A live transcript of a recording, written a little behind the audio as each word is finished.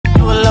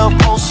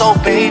so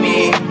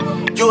baby.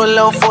 You a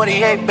little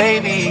 48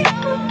 baby.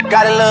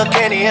 Got a little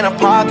candy in her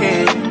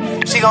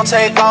pocket. She gon'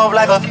 take off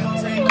like a...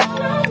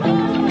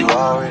 You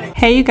already...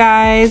 Hey you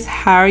guys,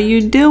 how are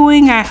you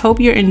doing? I hope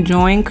you're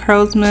enjoying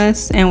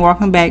CURLSMAS and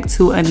welcome back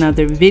to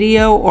another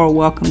video, or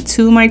welcome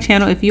to my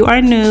channel if you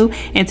are new.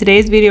 In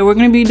today's video we're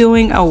going to be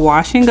doing a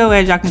wash and go.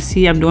 As y'all can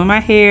see, I'm doing my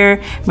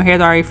hair is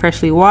already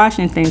freshly washed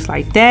and things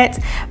like that,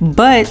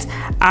 but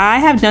I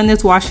have done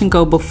this wash and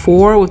go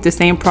before with the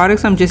same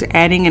products. I'm just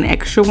adding an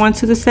extra one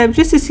to the set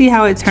just to see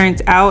how it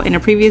turns out. In a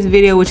previous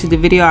video, which is the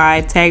video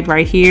I tagged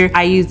right here,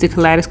 I used the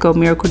Kaleidoscope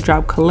Miracle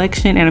Drop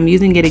collection and I'm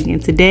using it again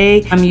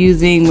today. I'm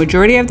using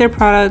majority of their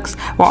products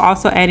while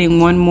also adding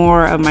one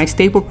more of my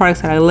staple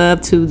products that I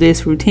love to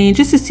this routine,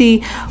 just to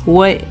see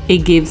what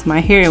it gives my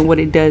hair and what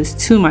it does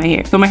to my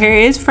hair. So my hair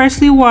is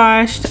freshly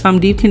washed,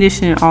 deep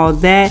conditioned and all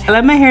of that. I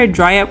let my hair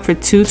dry up for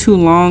too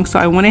long, so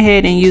I went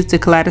ahead and used the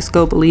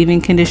Kaleidoscope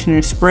leave-in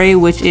conditioner spray,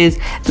 which is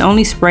the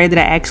only spray that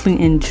I actually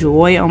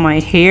enjoy on my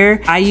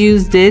hair. I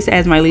use this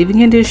as my leave-in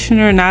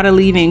conditioner, not a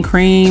leave-in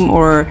cream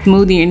or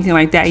smoothie or anything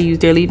like that. I use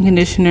their leave-in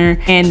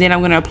conditioner, and then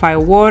I'm going to apply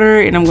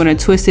water and I'm going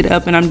to twist it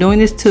up, and I'm doing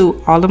this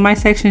to all of my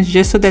sections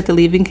just so that the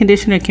leave-in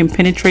conditioner can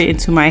penetrate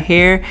into my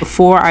hair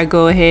before I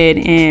go ahead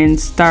and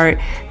start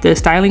the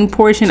styling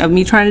portion of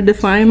me trying to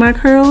define my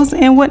curls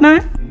and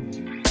whatnot.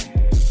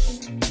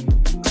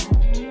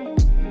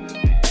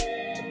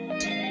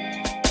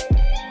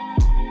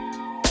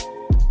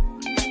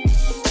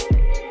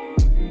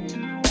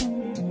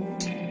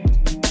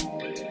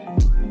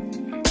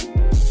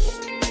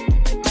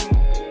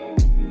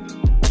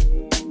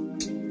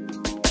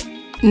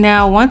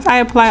 Now, once I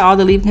apply all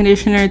the leave-in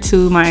conditioner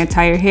to my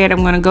entire head, I'm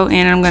going to go in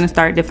and I'm going to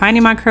start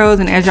defining my curls.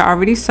 And as you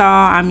already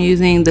saw, I'm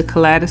using the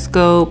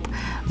Kaleidoscope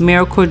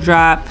Miracle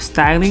Drop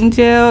styling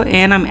gel,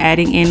 and I'm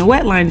adding in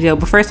wetline gel.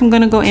 But first I'm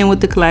going to go in with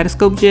the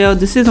Kaleidoscope gel.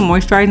 This is a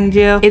moisturizing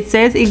gel. It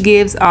says it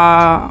gives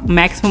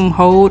maximum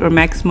hold or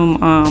maximum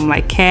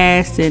like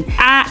cast, and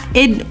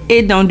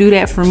it don't do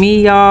that for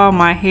me, y'all.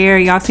 My hair,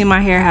 y'all see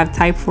my hair, I have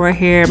type 4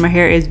 hair. My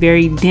hair is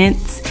very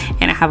dense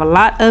and I have a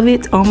lot of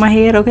it on my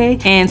head, okay?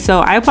 And so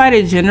I applied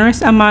a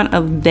generous amount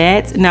of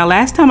that. Now,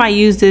 last time I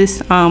used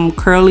this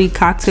curly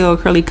cocktail,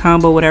 curly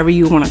combo, whatever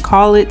you want to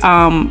call it,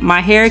 my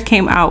hair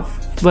came out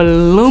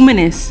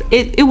voluminous.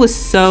 It was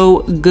so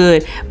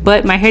good,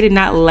 but my hair did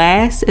not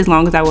last as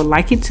long as I would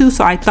like it to.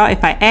 So I thought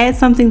if I add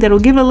something that'll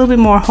give it a little bit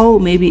more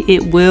hold, maybe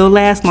it will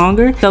last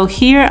longer. So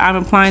here I'm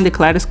applying the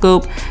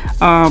Kaleidoscope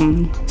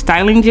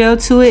styling gel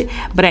to it,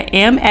 but I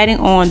am adding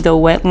on the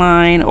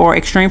Wetline or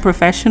Xtreme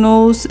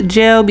Professionals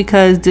gel,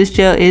 because this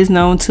gel is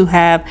known to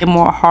have a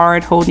more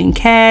hard holding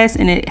cast,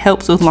 and it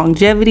helps with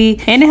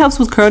longevity and it helps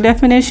with curl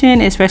definition,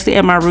 especially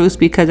at my roots,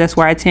 because that's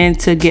where I tend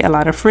to get a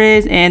lot of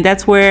frizz, and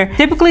that's where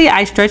typically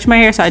I stretch my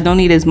hair, so I don't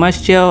need as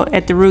much gel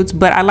at the roots.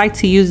 But I like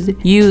to use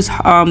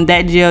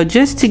that gel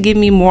just to give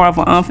me more of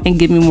an oomph and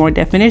give me more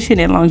definition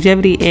and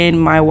longevity in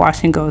my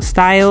wash and go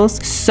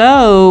styles.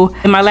 So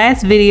in my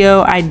last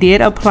video I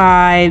did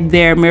apply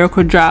their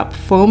Miracle Drop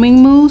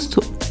foaming mousse.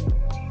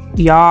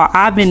 Y'all,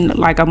 I've been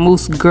like a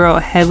mousse girl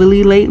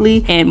heavily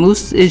lately, and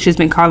mousse has just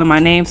been calling my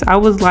name. So I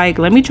was like,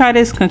 let me try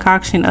this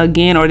concoction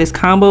again, or this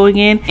combo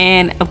again,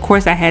 and of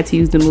course I had to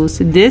use the mousse.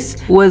 This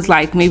was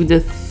like maybe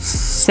the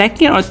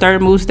second or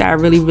third mousse that I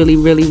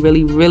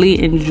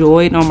really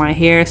enjoyed on my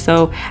hair.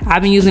 So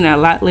I've been using it a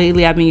lot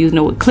lately. I've been using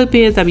it with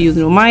clip-ins, I've been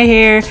using it with my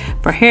hair,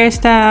 for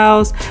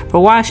hairstyles, for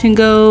wash and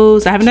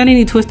goes. I haven't done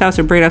any twist outs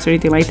or braid outs or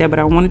anything like that, but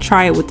I want to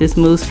try it with this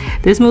mousse.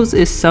 This mousse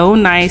is so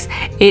nice.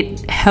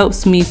 It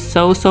helps me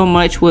so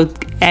much with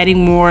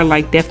adding more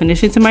like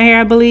definition to my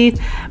hair. I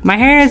believe my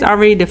hair is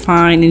already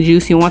defined and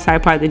juicy once I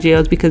apply the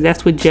gels, because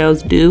that's what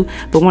gels do.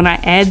 But when I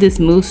add this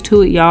mousse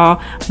to it,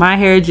 y'all, my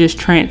hair just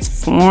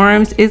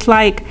transforms. It's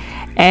like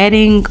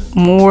adding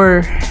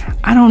more,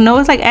 I don't know,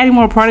 it's like adding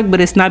more product, but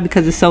it's not,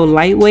 because it's so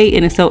lightweight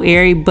and it's so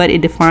airy, but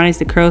it defines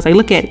the curls. Like,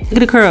 look at it, look at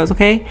the curls.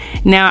 Okay,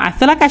 now I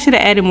feel like I should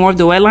have added more of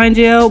the wetline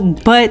gel,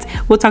 but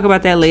we'll talk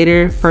about that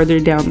later further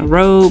down the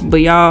road.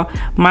 But y'all,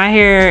 my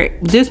hair,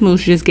 this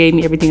mousse just gave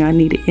me everything I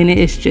needed, and it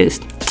is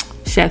just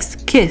chef's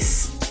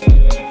kiss.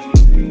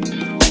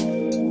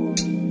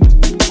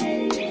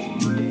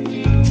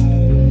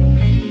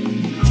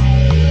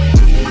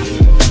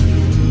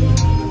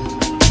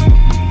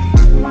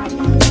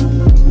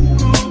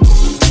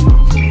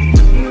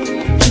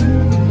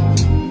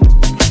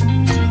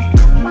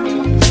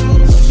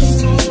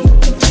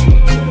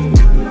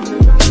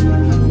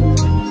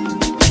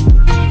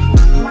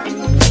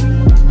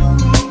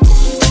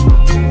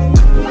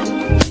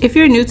 If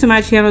you're new to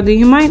my channel, then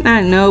you might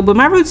not know, but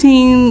my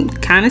routine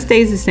kind of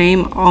stays the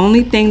same.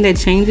 Only thing that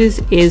changes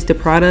is the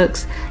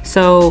products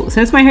So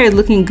since my hair is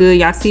looking good,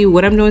 y'all see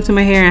what I'm doing to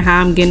my hair and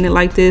how I'm getting it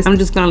like this, I'm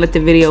just gonna let the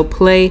video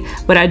play.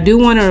 But I do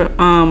want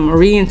to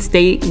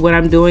reinstate what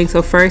I'm doing.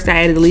 So first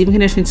I added the leave-in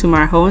conditioner to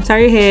my whole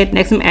entire head.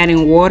 Next I'm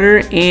adding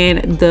water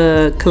and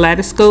the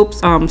Kaleidoscope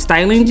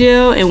styling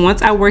gel, and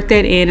once I work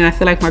that in and I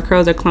feel like my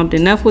curls are clumped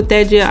enough with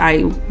that gel,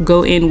 I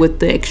go in with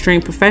the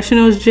Xtreme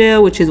Professionals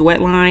gel, which is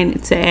wet line,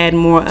 to add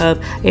more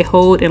of a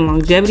hold and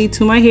longevity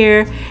to my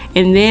hair.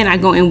 And then I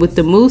go in with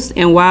the mousse,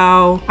 and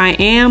while I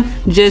am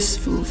just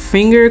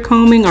finger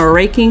combing or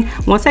raking,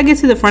 once I get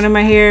to the front of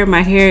my hair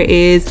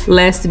is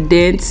less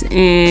dense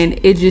and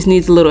it just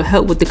needs a little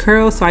help with the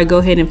curls, so I go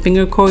ahead and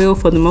finger coil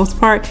for the most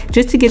part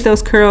just to get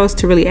those curls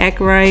to really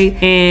act right.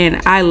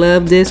 And I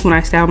love this when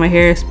I style my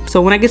hair.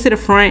 So when I get to the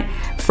front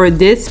for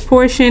this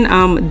portion,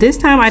 this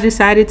time I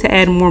decided to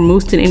add more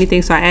mousse than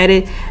anything, so I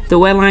added the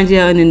wet line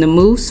gel and then the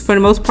mousse for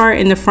the most part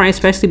in the front,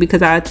 especially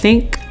because I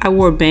think I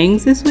wore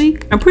bangs this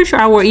week. I'm pretty sure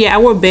I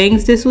wore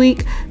bangs this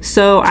week,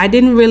 so I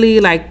didn't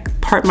really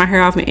like part my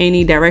hair off in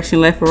any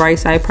direction, left or right,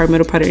 side part,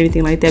 middle part, or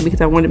anything like that,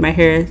 because I wanted my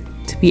hair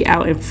to be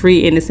out and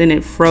free and it's in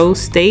a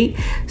froze state.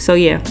 So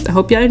yeah, I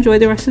hope y'all enjoy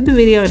the rest of the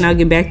video, and I'll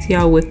get back to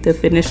y'all with the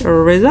finished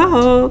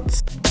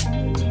results.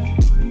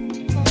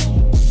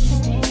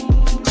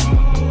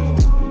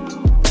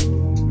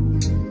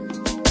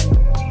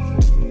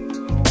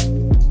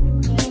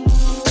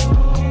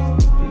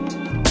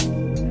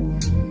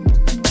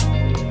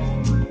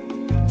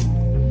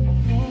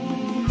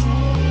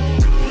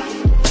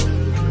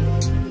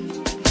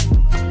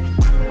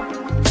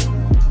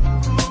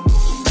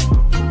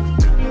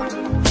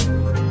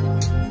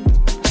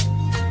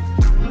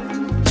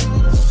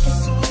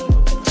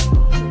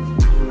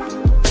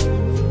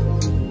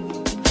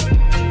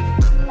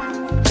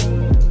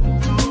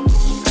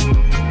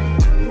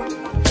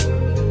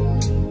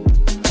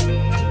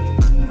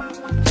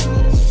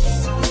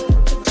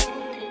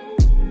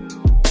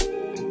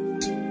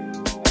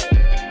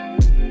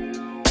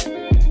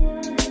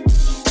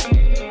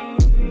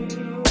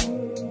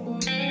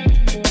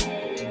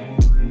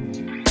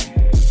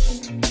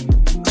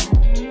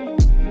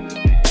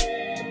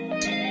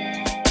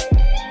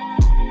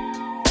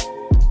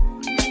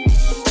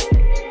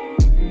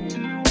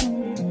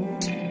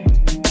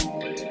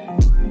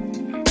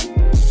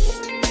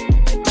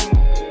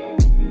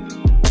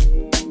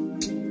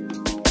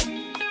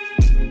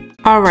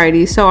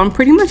 Alrighty, so I'm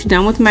pretty much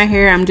done with my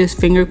hair. I'm just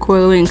finger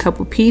coiling a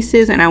couple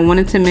pieces, and I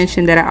wanted to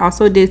mention that I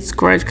also did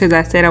scrunch because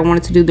I said I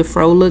wanted to do the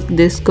fro look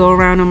this go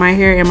around on my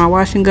hair in my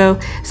wash and go.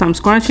 So I'm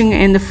scrunching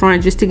in the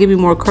front just to give me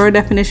more curl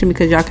definition,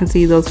 because y'all can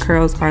see those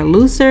curls are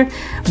looser.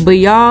 But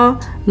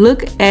y'all,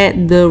 look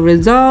at the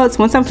results.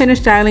 Once I'm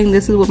finished styling,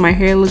 this is what my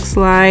hair looks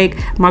like.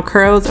 My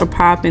curls are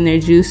popping, they're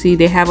juicy,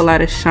 they have a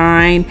lot of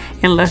shine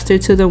and luster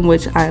to them,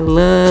 which I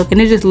love,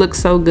 and it just looks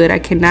so good. I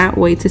cannot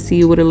wait to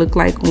see what it look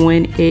like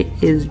when it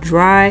is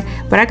dry.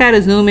 But I gotta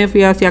zoom in for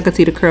y'all so y'all can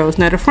see the curls.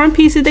 Now the front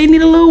pieces, they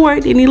need a little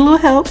work, they need a little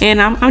help, and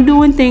I'm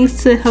doing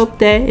things to help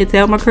that and to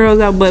help my curls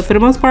out, but for the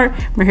most part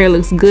my hair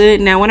looks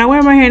good. Now when I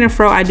wear my hair in a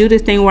fro, I do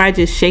this thing where I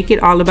just shake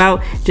it all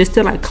about just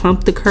to like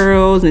clump the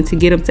curls and to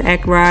get them to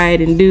act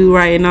right and do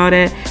right and all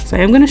that. So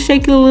I'm gonna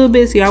shake it a little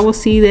bit so y'all will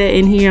see that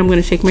in here. I'm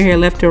gonna shake my hair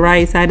left to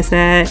right, side to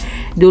side,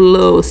 do a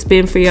little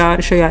spin for y'all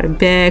to show y'all the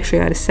back, show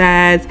y'all the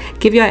sides,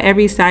 give y'all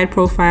every side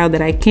profile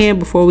that I can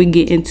before we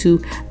get into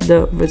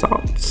the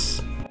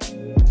results.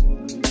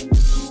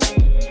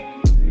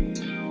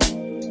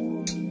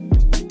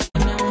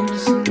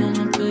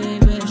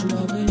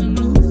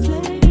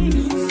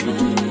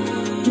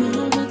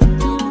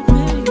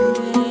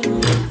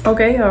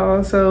 Okay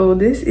y'all, so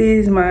this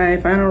is my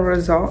final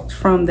results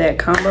from that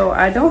combo.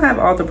 I don't have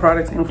all the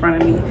products in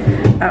front of me.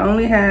 I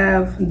only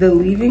have the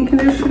leave-in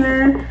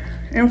conditioner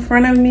in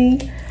front of me.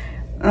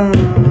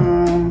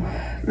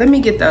 Let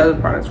me get the other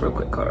products real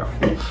quick, hold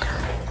on.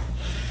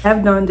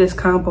 I've done this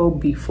combo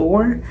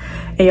before,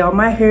 and y'all,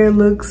 my hair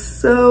looks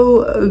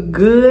so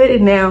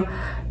good. Now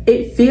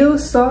it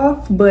feels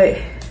soft, but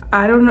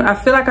I don't know, I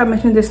feel like I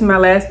mentioned this in my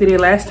last video.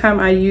 Last time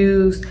I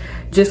used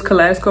just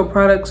Kaleidoscope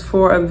products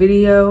for a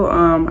video.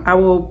 I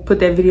will put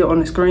that video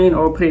on the screen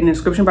or put it in the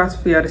description box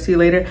for y'all to see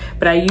later.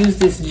 But I use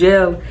this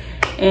gel,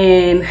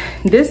 and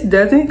this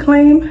doesn't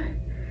claim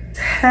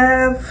to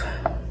have,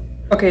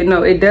 okay,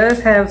 no, it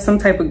does have some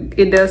type of,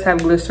 it does have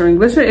glycerin.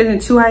 Glycerin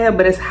isn't too high up,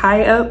 but it's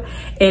high up,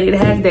 and it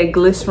has that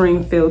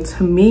glycerin feel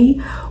to me,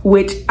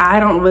 which I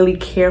don't really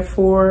care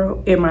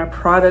for in my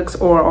products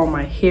or on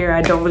my hair.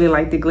 I don't really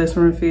like the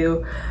glycerin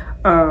feel.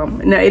 Now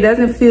it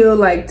doesn't feel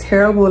like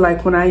terrible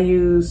like when I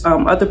use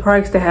other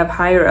products that have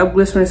higher up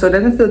glycerin, so it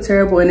doesn't feel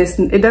terrible, and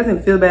it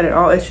doesn't feel bad at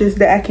all. It's just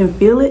that I can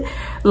feel it,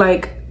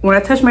 like when I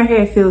touch my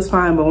hair it feels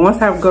fine, but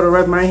once I go to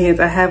rub my hands,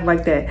 I have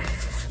like that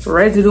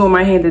residue on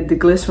my hand that the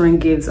glycerin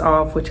gives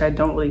off, which I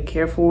don't really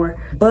care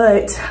for.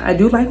 But I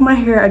do like my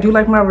hair, I do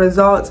like my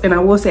results, and I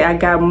will say I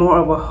got more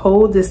of a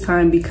hold this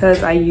time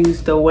because I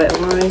used the wet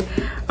line,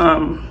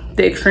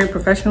 the Xtreme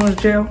Professionals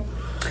gel.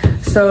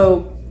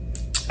 So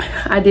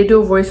I did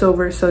do a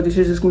voiceover, so this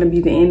is just going to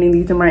be the ending.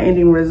 These are my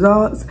ending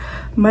results.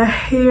 My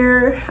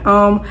hair,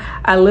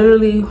 I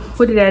literally,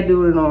 what did I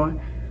do it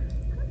on?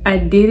 I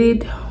did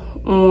it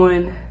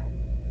on,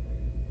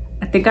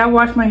 I think I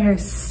washed my hair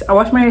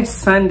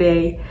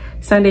Sunday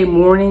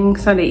morning,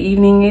 Sunday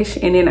evening-ish,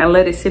 and then I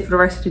let it sit for the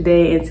rest of the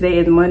day, and today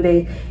is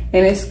Monday,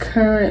 and it's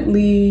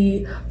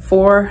currently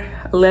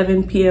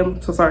 4:11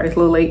 p.m. So sorry, it's a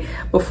little late,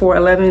 but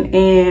 4:11,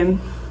 and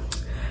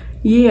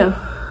yeah,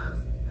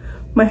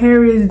 my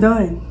hair is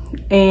done.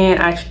 And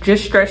I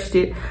just stretched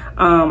it.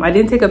 I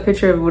didn't take a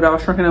picture of it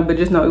without shrunken up, but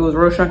just know it was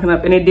real shrunken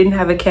up, and it didn't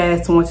have a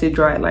cast once it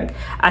dried. Like,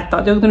 I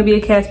thought there was going to be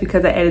a cast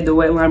because I added the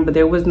wet line, but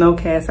there was no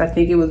cast. I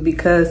think it was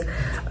because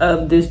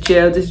of this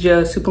gel. This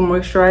gel is super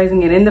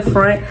moisturizing, and in the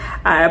front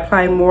I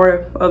apply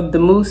more of the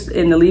mousse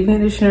and the leave-in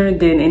conditioner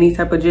than any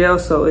type of gel,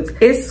 so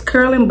it's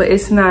curling, but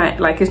it's not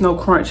like, it's no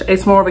crunch.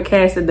 It's more of a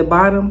cast at the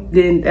bottom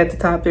than at the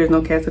top. There's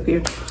no cast up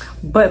here.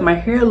 But my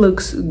hair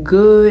looks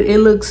good. It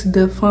looks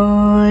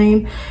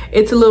defined.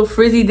 It's a little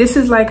frizzy. This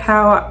is like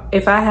how,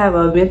 if I have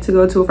an event to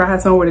go to, if I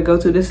have somewhere to go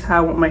to, this is how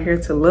I want my hair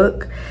to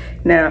look.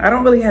 Now, I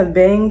don't really have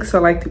bangs,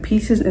 so like the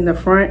pieces in the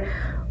front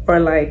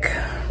are like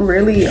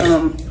really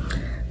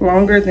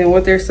longer than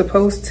what they're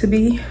supposed to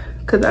be,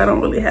 because I don't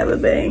really have a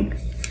bang.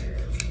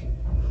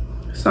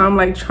 So I'm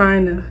like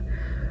trying to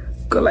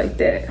go like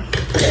that.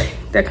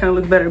 That kind of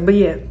looks better. But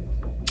yeah,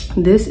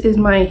 this is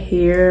my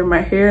hair.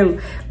 My hair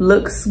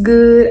looks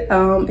good.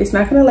 It's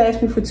not gonna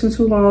last me for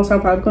too long, so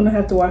I'm probably gonna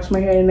have to wash my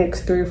hair in the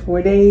next 3 or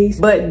 4 days.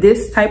 But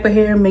this type of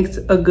hair makes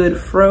a good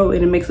fro,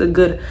 and it makes a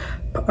good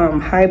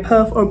high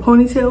puff or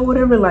ponytail,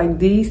 whatever. Like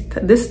this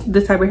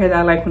the type of hair that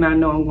I like when I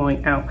know I'm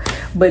going out.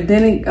 But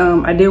then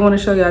I did want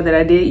to show y'all that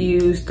I did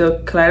use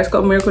the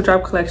Kaleidoscope Miracle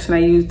Drop collection. I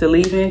used the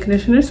leave-in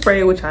conditioner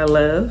spray, which I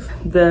love.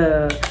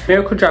 The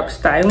Miracle Drop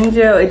styling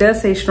gel, it does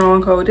say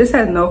strong hold. This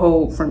has no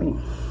hold for me.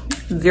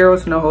 0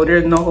 to no hold.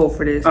 There's no hold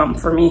for this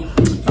for me.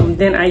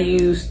 Then I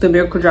used the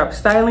Miracle Drop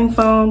styling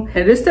foam,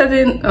 and this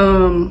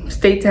doesn't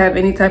state to have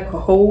any type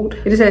of hold.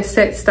 It just has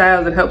set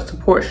styles that help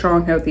support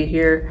strong healthy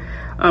hair.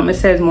 It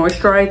says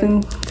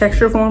moisturizing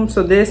texture foam,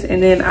 so this,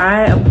 and then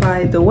I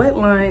applied the wet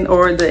line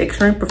or the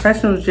Xtreme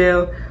Professional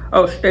gel,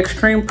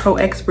 Xtreme Pro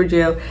Expert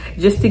gel,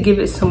 just to give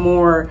it some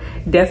more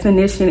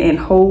definition and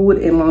hold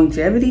and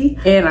longevity.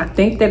 And I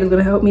think that is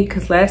gonna help me,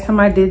 because last time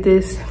I did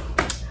this,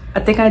 I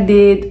think I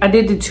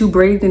did the 2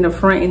 braids in the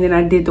front, and then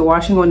I did the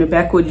washing on the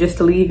back with just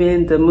to leave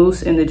in the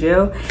mousse and the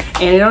gel,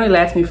 and it only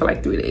lasted me for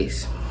like 3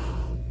 days,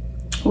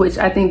 which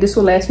I think this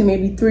will last me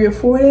maybe 3 or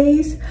 4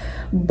 days.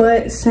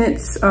 But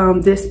since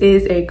this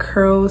is a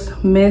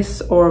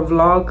CURLSMAS or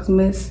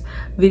Vlogmas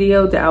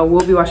video, that I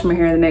will be washing my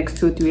hair in the next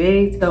 2 or 3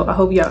 days. So I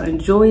hope y'all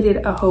enjoyed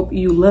it. I hope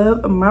you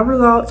love my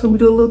results. Let me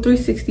do a little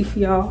 360 for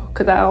y'all,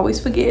 because I always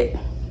forget.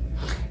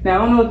 Now, I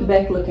don't know what the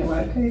back looking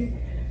like, okay?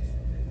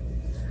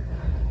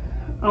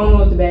 I don't know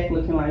what the back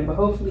looking like, but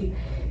hopefully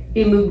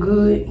it look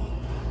good.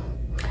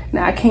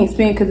 Now, I can't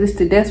spin because it's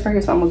the desk right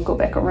here, so I'm gonna go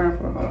back around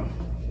for a moment.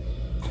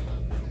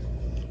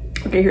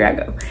 Okay, here I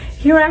go.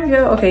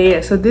 Okay,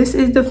 yeah, so this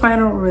is the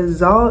final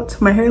result.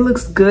 My hair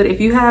looks good. If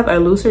you have a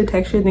looser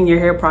texture, then your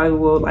hair probably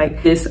will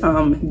like this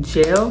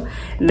gel.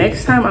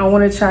 Next time I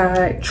want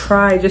to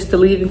try just the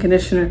leave-in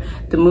conditioner,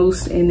 the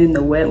mousse, and then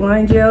the wet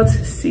line gel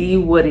to see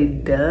what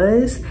it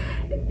does.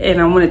 And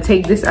I'm gonna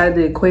take this out of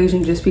the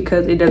equation just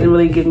because it doesn't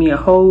really give me a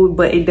hold,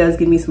 but it does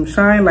give me some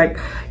shine. Like,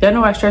 y'all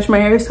know I stretch my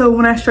hair, so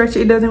when I stretch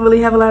it, it doesn't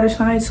really have a lot of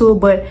shine to it,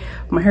 but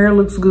my hair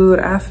looks good.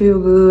 I feel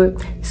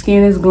good.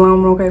 Skin is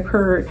glowing. Okay,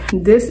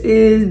 perfect. This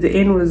is the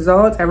end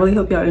result. I really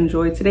hope y'all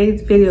enjoyed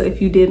today's video.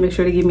 If you did, make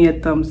sure to give me a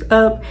thumbs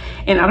up.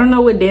 And I don't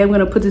know what day I'm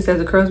gonna put this as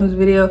a CURLSMAS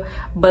video,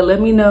 but let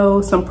me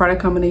know some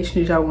product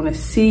combinations y'all wanna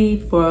see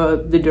for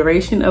the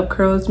duration of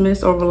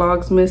CURLSMAS or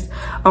Vlogmas,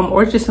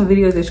 or just some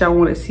videos that y'all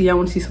wanna see. I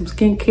wanna see some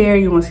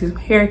skincare, you want to see some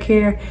hair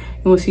care,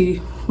 you want to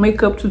see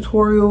makeup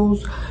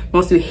tutorials, you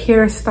want to see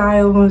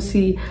hairstyle, you want to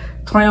see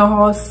try on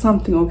hauls,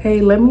 something.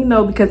 Okay, let me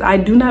know, because I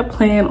do not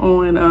plan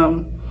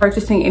on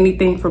purchasing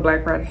anything for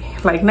Black Friday.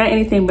 Like, not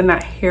anything, but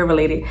not hair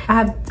related.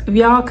 If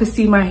y'all could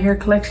see my hair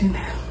collection,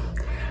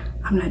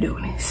 I'm not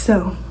doing it.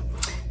 So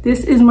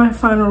this is my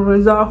final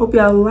result. I hope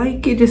y'all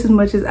like it just as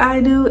much as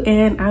I do,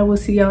 and I will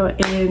see y'all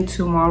in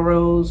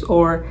tomorrow's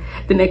or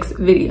the next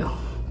video.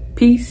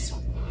 Peace.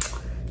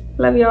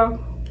 Love y'all.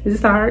 Is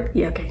this hard?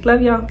 Yeah, okay.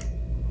 Love y'all.